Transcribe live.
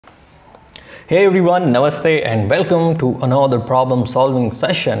Hey everyone, Namaste and welcome to another problem solving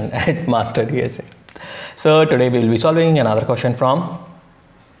session at Master USA. So today we will be solving another question from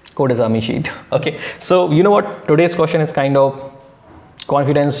Code Asami sheet. Okay, so you know what, today's question is kind of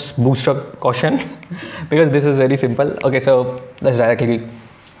confidence booster question because this is very simple. Okay, so let's directly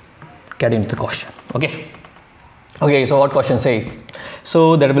get into the question. Okay, so what question says?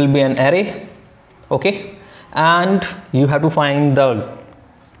 So there will be an array, okay, and you have to find the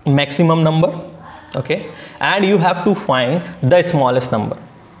maximum number, okay, and you have to find the smallest number.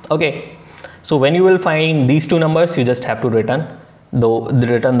 Okay, so when you will find these two numbers, you just have to return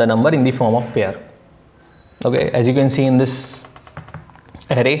the number in the form of pair. Okay, as you can see in this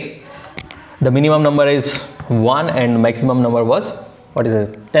array, the minimum number is 1 and maximum number was, what is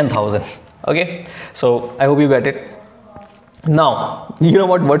it, 10,000. Okay, so I hope you get it. Now you know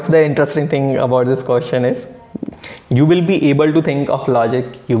what's the interesting thing about this question is you will be able to think of logic,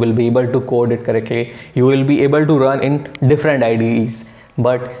 you will be able to code it correctly, you will be able to run in different IDEs,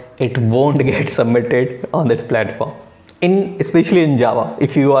 but it won't get submitted on this platform, especially in Java.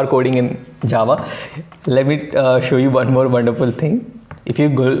 If you are coding in Java, let me show you one more wonderful thing. If you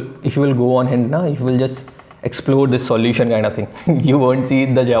will go on hand now, you will just explore this solution kind of thing. You won't see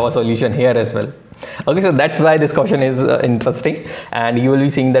the Java solution here as well. Okay, so that's why this question is interesting, and you will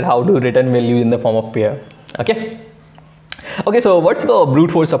be seeing that how to return value in the form of pair. Okay, so what's the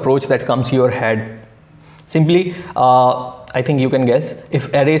brute force approach that comes to your head? Simply I think you can guess, if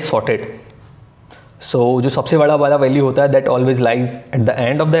array is sorted, so जो सबसे बड़ा वाला value होता है, that always lies at the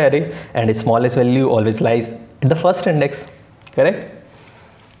end of the array, and its smallest value always lies at the first index, correct?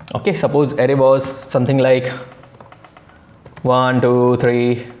 Okay, suppose array was something like 1 2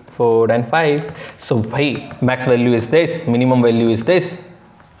 3 4 and 5, so hey, max value is this, minimum value is this,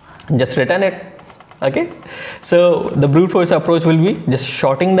 just return it. Okay, so the brute force approach will be just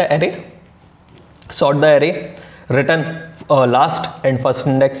sorting the array, sort the array, return last and first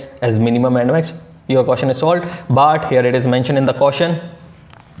index as minimum and max. Your question is solved, but here it is mentioned in the question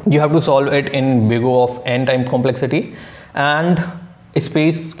you have to solve it in big O of n time complexity, and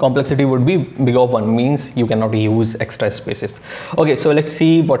space complexity would be big O of 1, means you cannot use extra spaces. Okay, so let's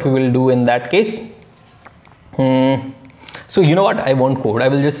see what we will do in that case. So you know what, I won't code, I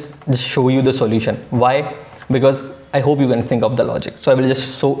will just show you the solution. Why? Because I hope you can think of the logic. So I will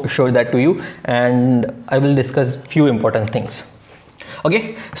just show that to you, and I will discuss few important things.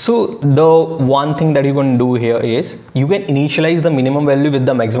 Okay, so the one thing that you can do here is you can initialize the minimum value with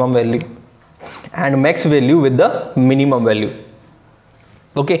the maximum value and max value with the minimum value.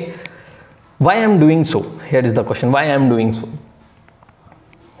 Okay, why I am doing so? Here is the question, why I am doing so?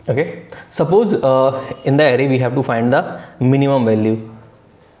 Okay, suppose in the array we have to find the minimum value.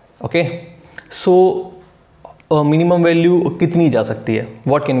 Okay, so minimum value kitni ja sakti hai?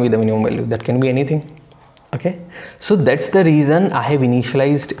 What can be the minimum value? That can be anything. Okay, so that's the reason I have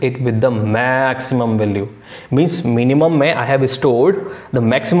initialized it with the maximum value. Means minimum mein I have stored the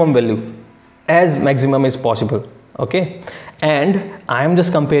maximum value as maximum is possible. Okay, and I am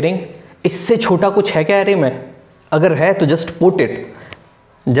just comparing, इससे छोटा कुछ है क्या array में? अगर है तो just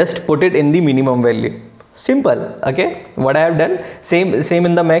put it in the minimum value. Simple. Okay, what I have done, same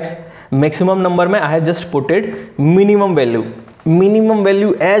in the maximum number में I have just put it minimum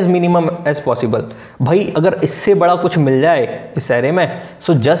value as minimum as possible. भाई अगर इससे बड़ा कुछ मिल जाए इस array में,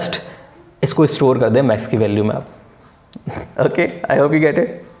 so just इसको store कर दे max की value में आप. Okay, I hope you get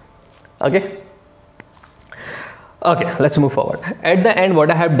it. Okay, let's move forward. At the end, what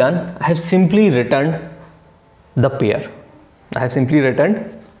I have done, I have simply returned the pair.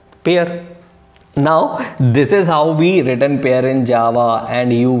 Now this is how we return pair in Java,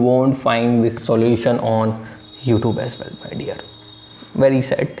 and you won't find this solution on YouTube as well, my dear. Very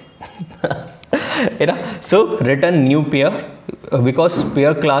sad. So return new pair, because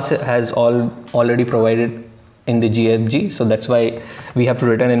pair class has already provided in the GFG, so that's why we have to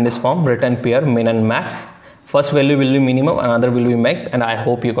return in this form, return pair min and max. First value will be minimum, another will be max, and I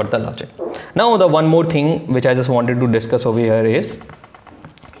hope you got the logic. Now the one more thing which I just wanted to discuss over here is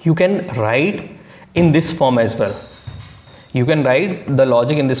you can write in this form as well. You can write the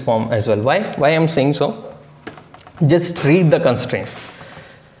logic in this form as well. Why I am saying so? Just read the constraint.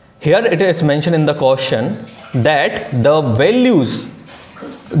 Here it is mentioned in the question that the value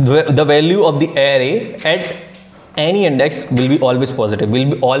of the array at any index will be always positive,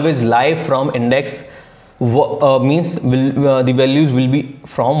 will be always lie from index, means the values will be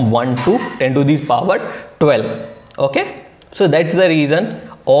from 1 to 10 to the power 12. Okay, so that's the reason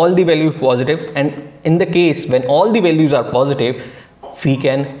all the values positive, and in the case when all the values are positive, we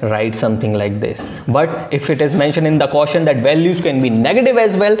can write something like this. But if it is mentioned in the caution that values can be negative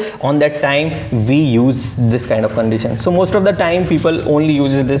as well, on that time we use this kind of condition. So most of the time people only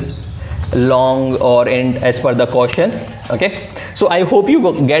uses this long or int as per the caution. Okay, so I hope you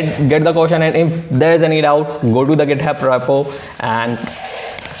get the caution, and if there is any doubt, go to the GitHub repo and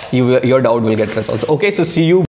your doubt will get resolved. Okay, so see you.